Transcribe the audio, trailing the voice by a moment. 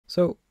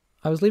So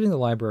I was leaving the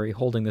library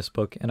holding this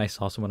book and I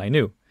saw someone I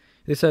knew.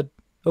 They said,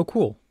 "Oh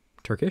cool,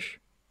 Turkish?"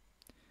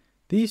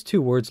 These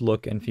two words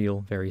look and feel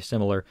very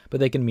similar,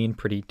 but they can mean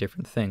pretty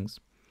different things.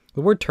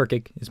 The word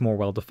Turkic is more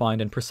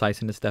well-defined and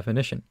precise in its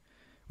definition.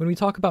 When we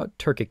talk about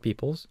Turkic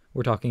peoples,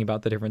 we're talking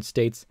about the different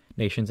states,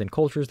 nations, and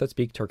cultures that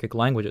speak Turkic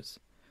languages.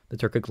 The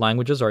Turkic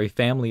languages are a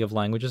family of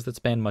languages that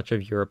span much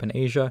of Europe and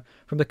Asia,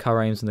 from the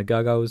Karaims and the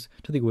Gagauz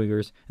to the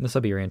Uyghurs and the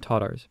Siberian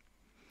Tatars.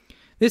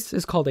 This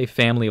is called a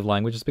family of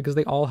languages because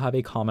they all have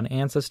a common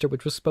ancestor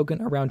which was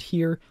spoken around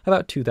here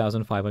about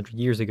 2,500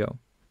 years ago.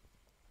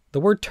 The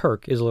word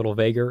Turk is a little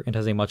vaguer and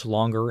has a much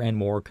longer and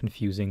more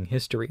confusing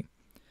history.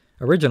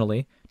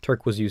 Originally,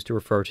 Turk was used to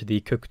refer to the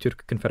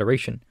Kök-Türk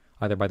Confederation,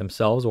 either by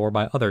themselves or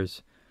by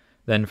others.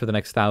 Then for the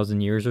next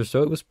 1,000 years or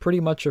so, it was pretty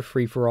much a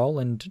free-for-all,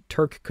 and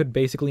Turk could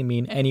basically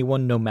mean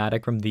anyone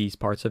nomadic from these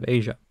parts of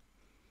Asia.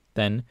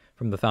 Then,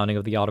 from the founding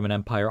of the Ottoman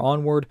Empire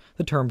onward,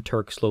 the term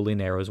Turk slowly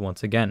narrows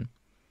once again.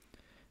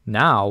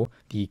 Now,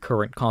 the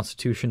current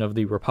constitution of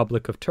the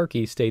Republic of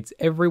Turkey states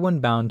everyone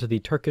bound to the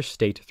Turkish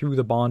state through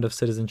the bond of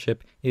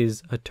citizenship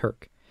is a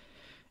Turk.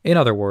 In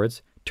other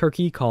words,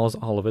 Turkey calls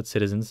all of its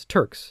citizens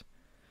Turks.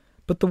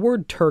 But the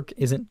word Turk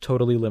isn't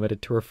totally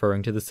limited to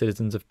referring to the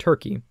citizens of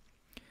Turkey.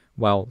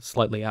 While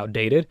slightly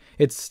outdated,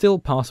 it's still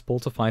possible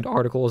to find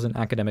articles in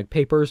academic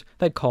papers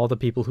that call the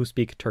people who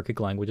speak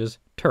Turkic languages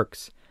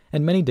Turks,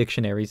 and many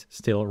dictionaries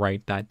still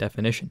write that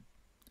definition.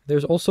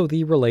 There's also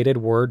the related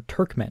word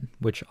Turkmen,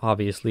 which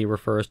obviously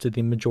refers to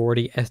the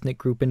majority ethnic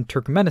group in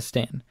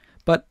Turkmenistan,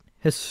 but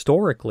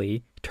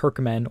historically,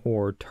 Turkmen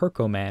or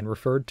Turkoman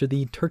referred to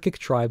the Turkic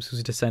tribes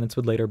whose descendants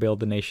would later build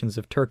the nations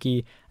of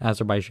Turkey,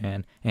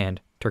 Azerbaijan,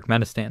 and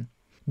Turkmenistan.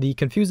 The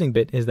confusing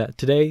bit is that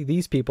today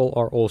these people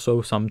are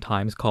also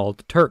sometimes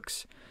called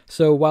Turks.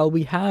 So while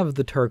we have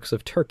the Turks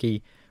of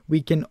Turkey,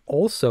 we can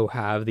also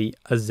have the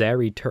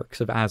Azeri Turks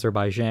of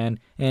Azerbaijan,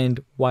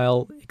 and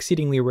while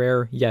exceedingly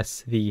rare,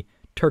 yes, the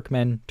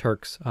Turkmen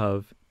Turks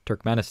of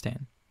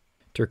Turkmenistan.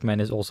 Turkmen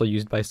is also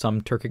used by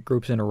some Turkic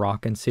groups in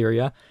Iraq and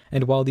Syria,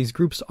 and while these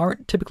groups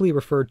aren't typically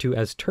referred to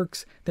as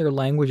Turks, their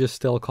language is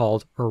still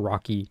called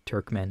Iraqi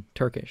Turkmen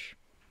Turkish.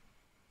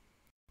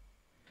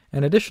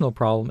 An additional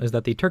problem is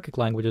that the Turkic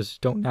languages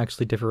don't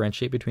actually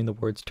differentiate between the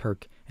words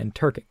Turk and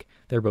Turkic.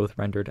 They're both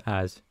rendered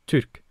as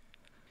Turk.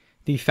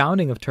 The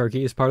founding of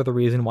Turkey is part of the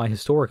reason why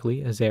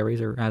historically Azeris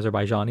or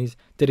Azerbaijanis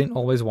didn't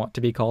always want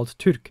to be called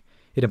Turk.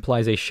 It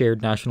implies a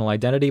shared national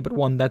identity, but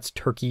one that's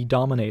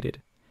Turkey-dominated.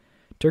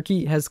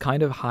 Turkey has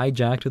kind of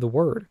hijacked the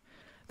word.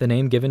 The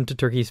name given to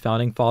Turkey's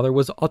founding father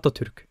was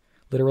Atatürk,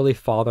 literally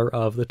father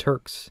of the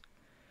Turks.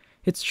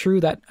 It's true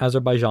that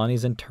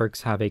Azerbaijanis and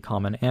Turks have a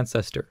common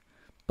ancestor,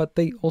 but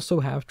they also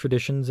have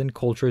traditions and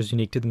cultures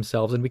unique to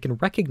themselves, and we can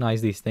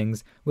recognize these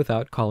things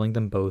without calling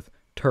them both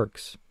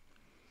Turks.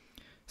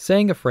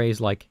 Saying a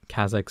phrase like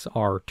Kazakhs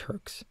are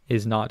Turks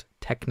is not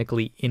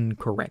technically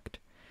incorrect,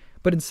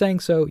 but in saying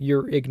so,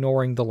 you're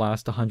ignoring the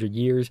last 100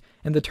 years,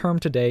 and the term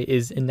today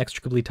is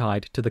inextricably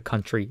tied to the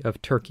country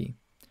of Turkey.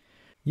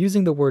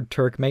 Using the word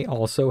Turk may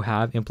also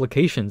have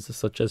implications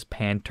such as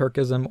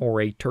pan-Turkism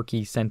or a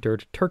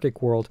Turkey-centered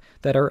Turkic world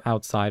that are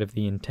outside of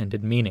the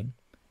intended meaning.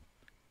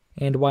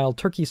 And while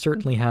Turkey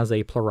certainly has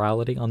a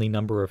plurality on the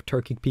number of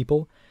Turkic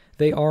people,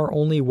 they are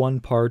only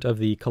one part of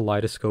the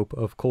kaleidoscope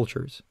of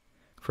cultures.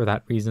 For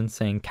that reason,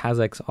 saying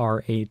Kazakhs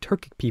are a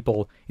Turkic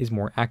people is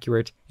more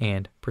accurate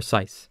and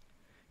precise.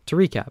 To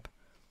recap,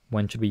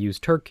 when should we use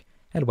Turk,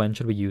 and when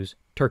should we use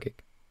Turkic?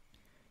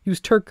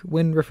 Use Turk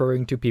when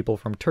referring to people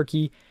from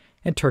Turkey,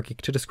 and Turkic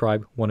to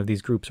describe one of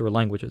these groups or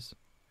languages.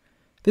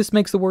 This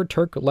makes the word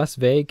Turk less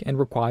vague and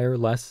require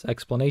less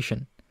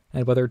explanation,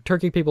 and whether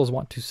Turkic peoples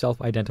want to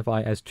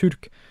self-identify as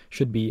Turk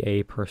should be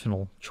a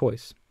personal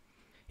choice.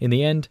 In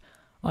the end,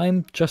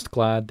 I'm just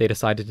glad they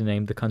decided to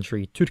name the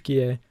country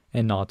Türkiye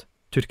and not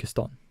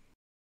Turkestan.